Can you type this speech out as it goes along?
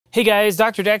Hey guys,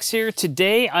 Dr. Dex here.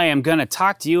 Today I am going to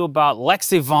talk to you about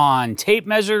Lexivon tape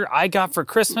measure I got for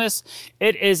Christmas.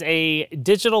 It is a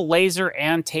digital laser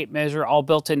and tape measure all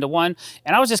built into one.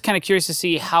 And I was just kind of curious to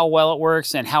see how well it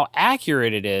works and how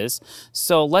accurate it is.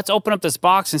 So let's open up this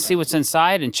box and see what's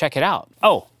inside and check it out.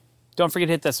 Oh, don't forget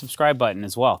to hit that subscribe button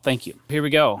as well. Thank you. Here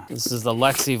we go. This is the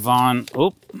Lexivon.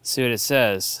 Oop, let's see what it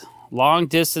says. Long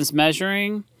distance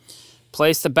measuring.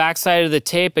 Place the backside of the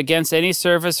tape against any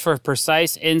surface for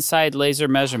precise inside laser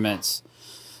measurements.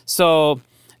 So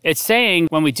it's saying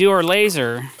when we do our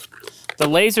laser, the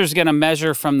laser is going to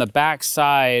measure from the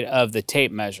backside of the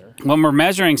tape measure. When we're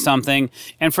measuring something,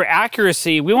 and for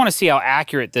accuracy, we want to see how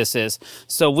accurate this is.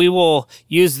 So we will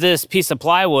use this piece of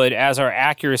plywood as our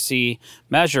accuracy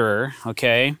measurer,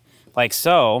 okay, like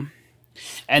so.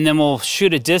 And then we'll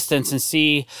shoot a distance and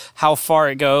see how far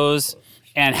it goes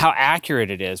and how accurate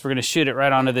it is. We're going to shoot it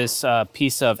right onto this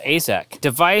piece of AZEK.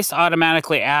 Device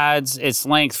automatically adds its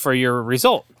length for your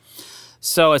result.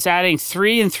 So it's adding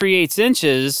 3 3/8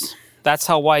 inches, that's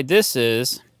how wide this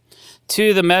is,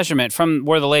 to the measurement from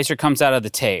where the laser comes out of the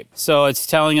tape. So it's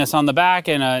telling us on the back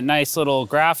in a nice little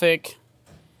graphic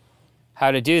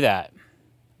how to do that.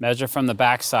 Measure from the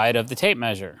back side of the tape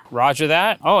measure. Roger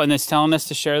that. Oh, and it's telling us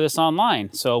to share this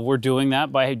online. So we're doing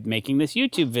that by making this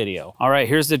YouTube video. All right,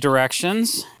 here's the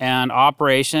directions and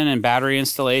operation and battery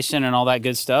installation and all that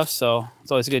good stuff. So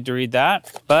it's always good to read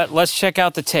that. But let's check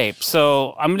out the tape.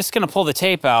 So I'm just gonna pull the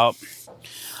tape out.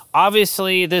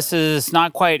 Obviously, this is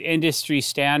not quite industry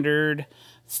standard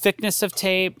thickness of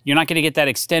tape. You're not gonna get that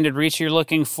extended reach you're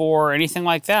looking for or anything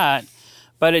like that.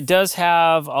 But it does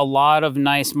have a lot of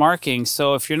nice markings.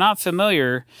 So if you're not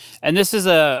familiar, and this is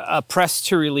a press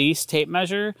to release tape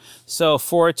measure. So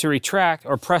for it to retract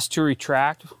or press to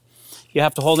retract, you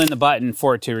have to hold in the button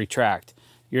for it to retract.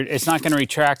 It's not gonna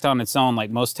retract on its own like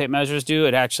most tape measures do.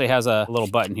 It actually has a little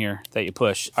button here that you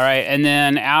push. All right, and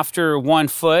then after 1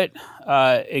 foot,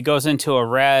 it goes into a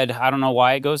red. I don't know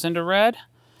why it goes into red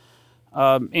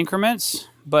increments,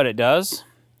 but it does.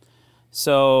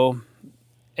 So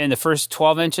in the first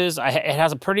 12 inches, it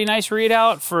has a pretty nice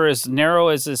readout for as narrow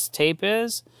as this tape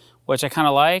is, which I kind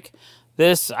of like.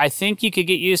 This, I think you could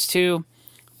get used to,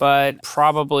 but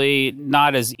probably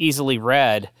not as easily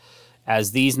read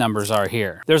as these numbers are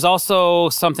here. There's also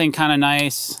something kind of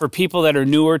nice for people that are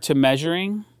newer to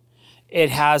measuring. It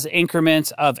has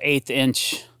increments of 1/8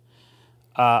 inch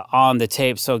on the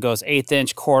tape. So it goes 1/8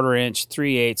 inch, 1/4 inch,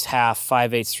 3/8, half,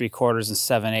 5/8, 3/4, and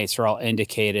 7/8 are all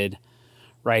indicated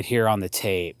right here on the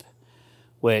tape,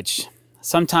 which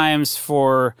sometimes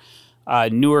for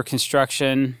newer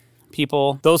construction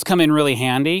people, those come in really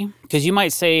handy because you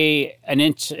might say 1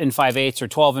 inch and 5/8 or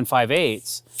 12 and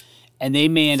 5/8, and they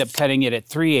may end up cutting it at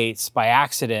 3/8 by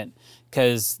accident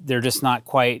because they're just not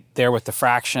quite there with the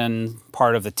fraction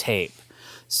part of the tape.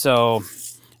 So,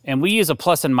 and we use a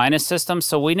plus and minus system,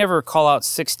 so we never call out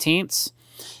 16ths.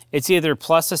 It's either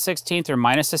plus a 16th or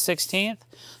minus a 16th.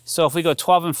 So if we go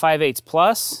 12 and 5/8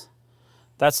 plus,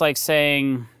 that's like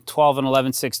saying 12 and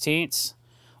 11/16,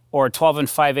 or 12 and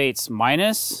 5/8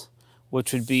 minus,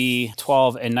 which would be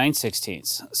 12 and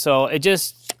 9/16. So it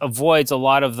just avoids a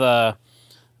lot of the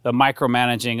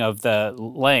micromanaging of the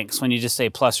lengths when you just say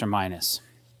plus or minus.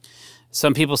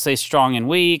 Some people say strong and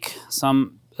weak.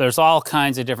 There's all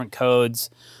kinds of different codes.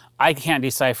 I can't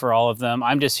decipher all of them.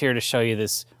 I'm just here to show you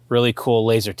this really cool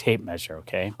laser tape measure,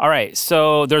 okay? All right,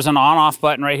 so there's an on-off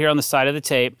button right here on the side of the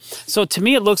tape. So to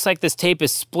me, it looks like this tape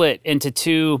is split into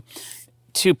two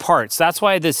parts. That's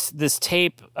why this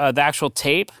tape, the actual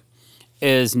tape,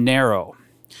 is narrow,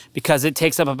 because it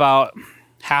takes up about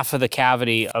half of the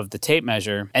cavity of the tape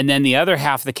measure, and then the other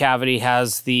half of the cavity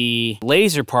has the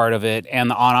laser part of it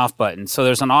and the on-off button. So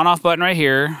there's an on-off button right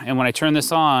here, and when I turn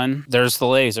this on, there's the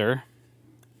laser.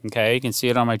 Okay, you can see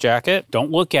it on my jacket. Don't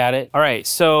look at it. All right,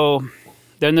 so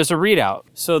then there's a readout.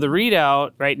 So the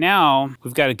readout right now,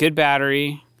 we've got a good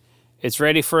battery. It's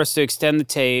ready for us to extend the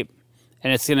tape,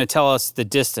 and it's gonna tell us the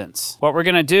distance. What we're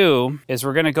gonna do is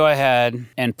we're gonna go ahead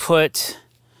and put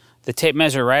the tape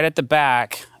measure right at the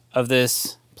back of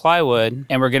this plywood,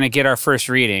 and we're gonna get our first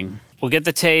reading. We'll get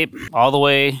the tape all the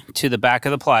way to the back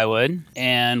of the plywood,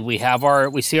 and we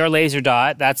see our laser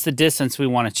dot. That's the distance we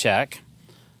wanna check.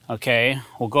 Okay,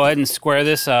 we'll go ahead and square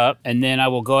this up, and then I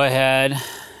will go ahead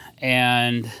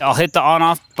and I'll hit the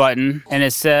on-off button, and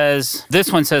it says,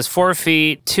 this one says 4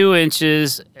 feet, 2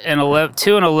 inches, and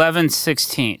 2 and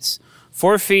 11/16.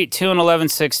 4 feet, 2 and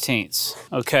 11/16.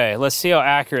 Okay, let's see how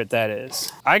accurate that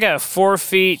is. I got 4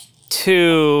 feet,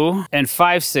 2 and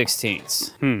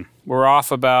 5/16. We're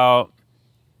off about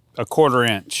 1/4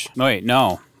 inch. Wait,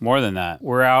 no, more than that.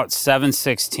 We're out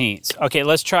 7/16. Okay,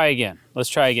 let's try again. Let's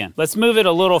try again. Let's move it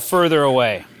a little further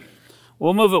away.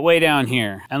 We'll move it way down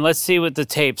here, and let's see what the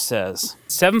tape says.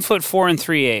 7'4"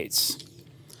 3/8.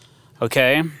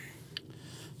 Okay,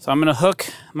 so I'm gonna hook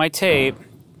my tape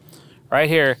right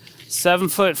here.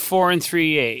 7'4"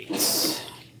 3/8.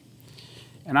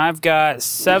 And I've got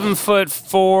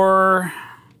 7'4"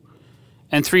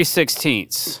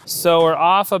 3/16. So we're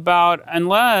off about,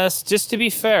 unless, just to be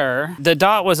fair, the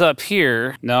dot was up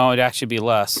here. No, it'd actually be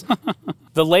less.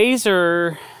 The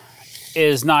laser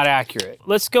is not accurate.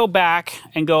 Let's go back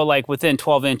and go like within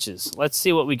 12 inches. Let's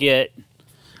see what we get.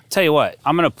 Tell you what,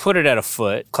 I'm gonna put it at a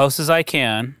foot, close as I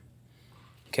can.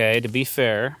 Okay, to be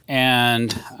fair.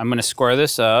 And I'm gonna square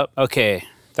this up. Okay,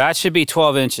 that should be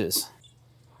 12 inches.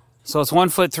 So it's 1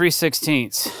 foot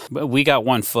 3/16, but we got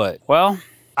 1 foot. Well,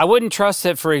 I wouldn't trust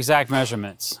it for exact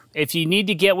measurements. If you need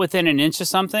to get within an inch of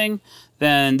something,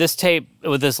 then this tape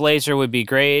with this laser would be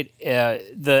great.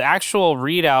 The actual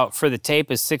readout for the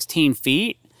tape is 16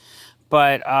 feet,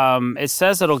 but it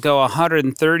says it'll go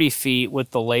 130 feet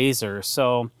with the laser.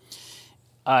 So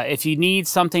if you need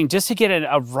something just to get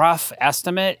a rough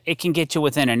estimate, it can get you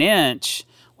within an inch,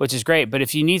 which is great. But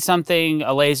if you need something,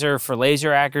 a laser for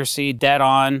laser accuracy, dead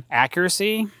on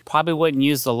accuracy, probably wouldn't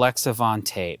use the Lexivon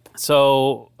tape.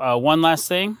 So one last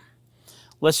thing,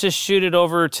 let's just shoot it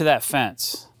over to that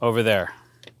fence over there.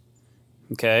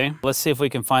 Okay, let's see if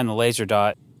we can find the laser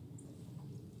dot.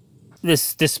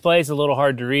 This display is a little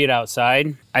hard to read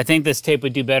outside. I think this tape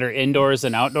would do better indoors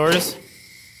than outdoors.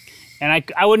 And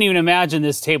I wouldn't even imagine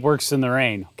this tape works in the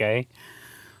rain, okay?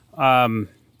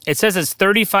 It says it's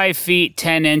 35 feet,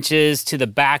 10 inches to the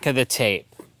back of the tape.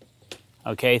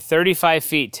 Okay, 35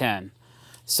 feet, 10.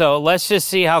 So let's just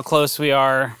see how close we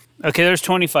are. Okay, there's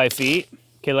 25 feet.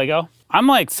 Okay, let go. I'm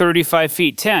like 35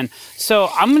 feet, 10. So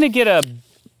I'm gonna get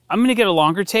a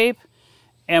longer tape,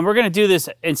 and we're gonna do this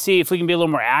and see if we can be a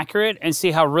little more accurate and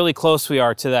see how really close we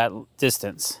are to that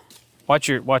distance. Watch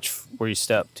where you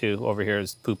step too. Over here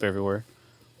is poop everywhere.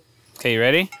 Okay, you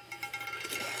ready?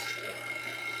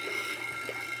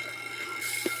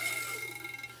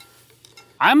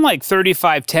 I'm like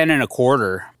 35, 10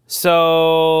 1/4.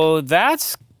 So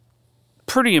that's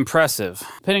pretty impressive.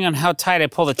 Depending on how tight I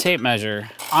pull the tape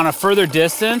measure. On a further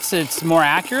distance, it's more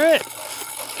accurate.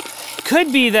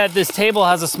 Could be that this table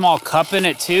has a small cup in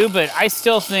it too, but I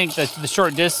still think that the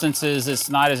short distances, it's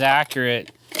not as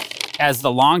accurate as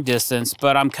the long distance,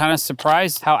 but I'm kind of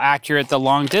surprised how accurate the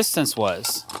long distance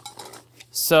was.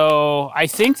 So I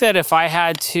think that if I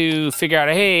had to figure out,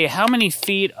 hey, how many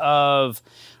feet of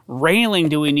railing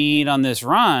do we need on this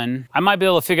run, I might be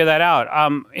able to figure that out.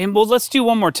 And well, let's do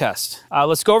one more test.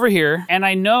 Let's go over here. And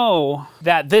I know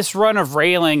that this run of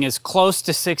railing is close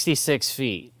to 66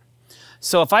 feet.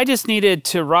 So if I just needed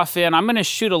to rough in, I'm gonna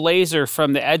shoot a laser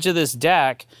from the edge of this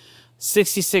deck,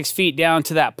 66 feet down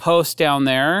to that post down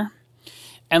there.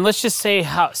 And let's just say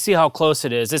see how close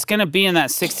it is. It's gonna be in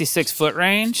that 66 foot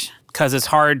range because it's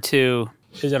hard to,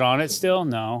 is it on it still?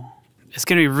 No. It's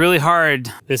gonna be really hard.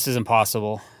 This is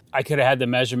impossible. I could have had the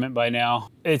measurement by now.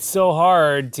 It's so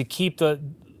hard to keep the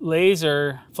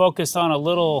laser focused on a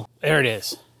little, there it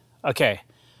is. Okay,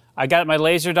 I got my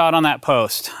laser dot on that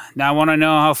post. Now I wanna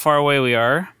know how far away we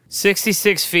are.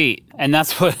 66 feet, and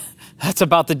that's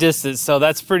about the distance, so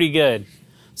that's pretty good.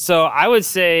 So I would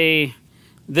say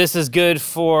this is good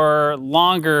for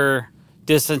longer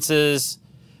distances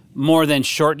more than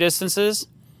short distances.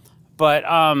 But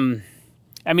I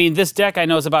mean, this deck I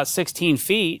know is about 16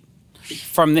 feet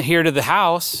from here to the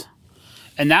house,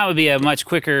 and that would be a much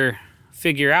quicker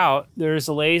figure out. There's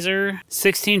a laser,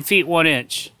 16 feet, 1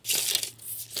 inch.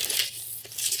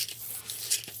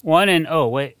 1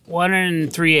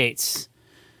 3/8.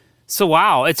 So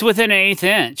wow, it's within an 1/8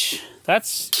 inch.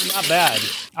 That's not bad.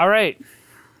 All right,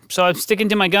 so I'm sticking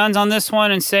to my guns on this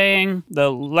one and saying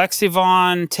the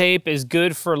Lexivon tape is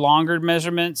good for longer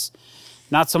measurements.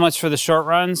 Not so much for the short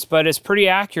runs, but it's pretty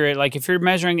accurate. Like if you're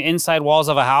measuring inside walls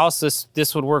of a house,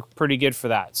 this would work pretty good for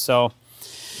that. So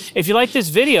if you like this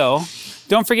video,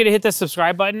 don't forget to hit the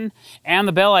subscribe button and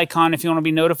the bell icon if you want to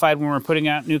be notified when we're putting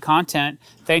out new content.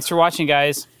 Thanks for watching,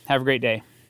 guys. Have a great day.